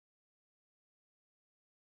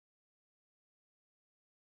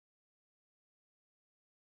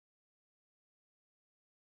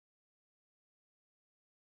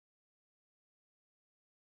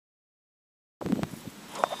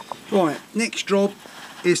Right, next job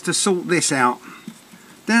is to sort this out.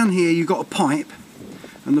 Down here you've got a pipe,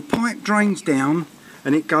 and the pipe drains down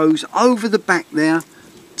and it goes over the back there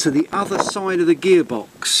to the other side of the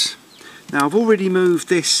gearbox. Now I've already moved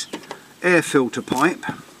this air filter pipe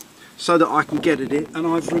so that I can get at it, and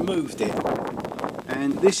I've removed it,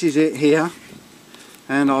 and this is it here,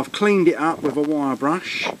 and I've cleaned it up with a wire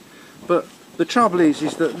brush. But the trouble is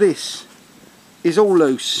that this is all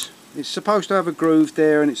loose. It's supposed to have a groove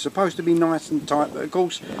there and it's supposed to be nice and tight, but of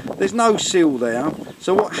course there's no seal there.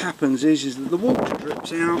 So what happens is that the water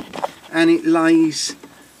drips out and it lays,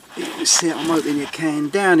 see, I'm opening a can,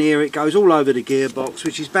 down here it goes all over the gearbox,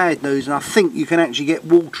 which is bad news, and I think you can actually get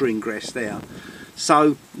water ingress there.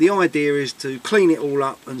 So the idea is to clean it all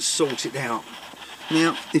up and sort it out.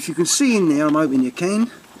 Now if you can see in there, I'm opening a can,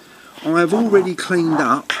 I have already cleaned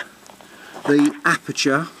up the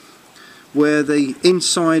aperture where the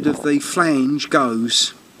inside of the flange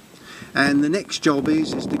goes, and the next job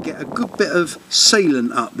is to get a good bit of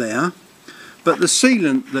sealant up there. But the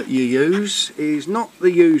sealant that you use is not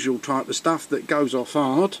the usual type of stuff that goes off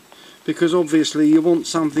hard, because obviously you want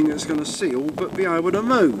something that's going to seal but be able to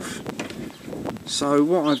move. So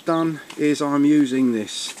what I've done is I'm using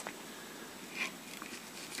this.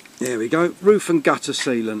 There we go, roof and gutter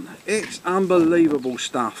sealant. It's unbelievable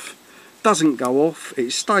stuff. Doesn't go off,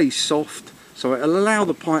 it stays soft, so it'll allow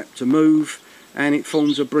the pipe to move and it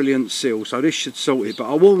forms a brilliant seal. So this should sort it, but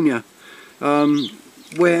I warn you,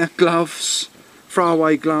 wear gloves, throw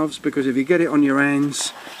away gloves, because if you get it on your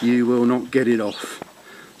hands you will not get it off.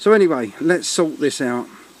 So anyway, let's sort this out.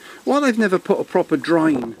 Why they've never put a proper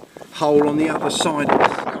drain hole on the other side of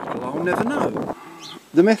the scuttle, I'll never know.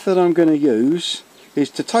 The method I'm going to use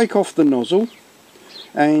is to take off the nozzle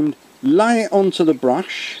and lay it onto the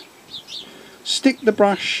brush. Stick the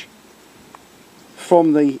brush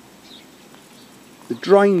from the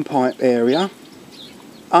drain pipe area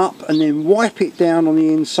up and then wipe it down on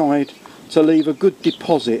the inside to leave a good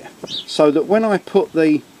deposit, so that when I put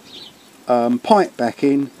the pipe back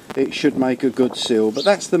in it should make a good seal. But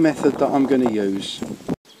that's the method that I'm going to use.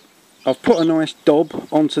 I've put a nice daub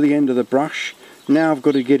onto the end of the brush. Now I've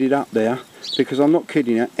got to get it up there, because I'm not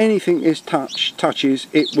kidding you, anything this touches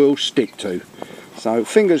it will stick to. So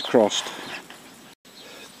fingers crossed.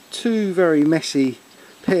 Two very messy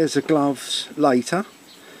pairs of gloves later,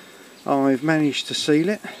 I've managed to seal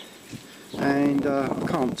it, and I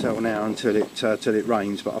can't tell now until it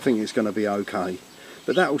rains, but I think it's going to be okay.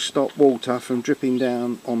 But that will stop water from dripping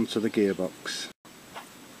down onto the gearbox.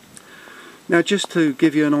 Now just to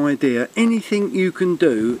give you an idea, anything you can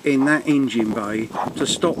do in that engine bay to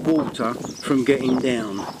stop water from getting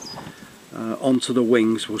down onto the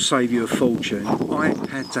wings will save you a fortune. I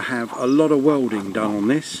had to have a lot of welding done on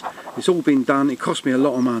this. It's all been done, it cost me a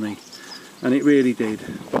lot of money, and it really did.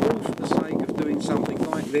 But all for the sake of doing something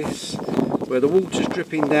like this, where the water's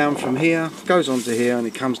dripping down from here, goes onto here, and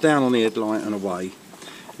it comes down on the headlight and away.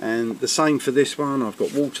 And the same for this one, I've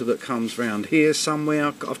got water that comes round here somewhere.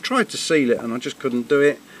 I've tried to seal it and I just couldn't do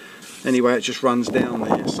it. Anyway, it just runs down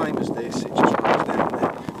there, same as this, it just runs down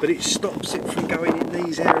there. But it stops it from going in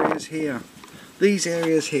these areas here. These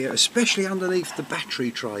areas here, especially underneath the battery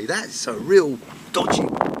tray, that's a real dodgy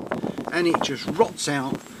one. And it just rots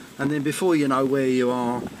out, and then before you know where you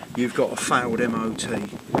are, you've got a failed MOT.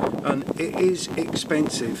 And it is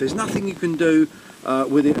expensive. There's nothing you can do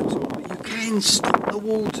with it at all, but you can stop the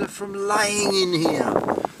water from laying in here.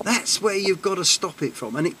 That's where you've got to stop it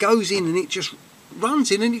from. And it goes in and it just runs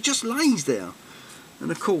in and it just lays there. And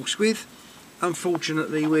of course,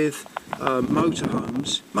 unfortunately with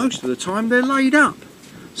motorhomes, most of the time they're laid up.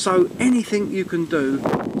 So anything you can do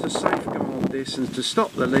to safeguard this and to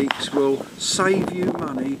stop the leaks will save you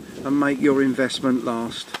money and make your investment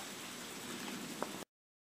last.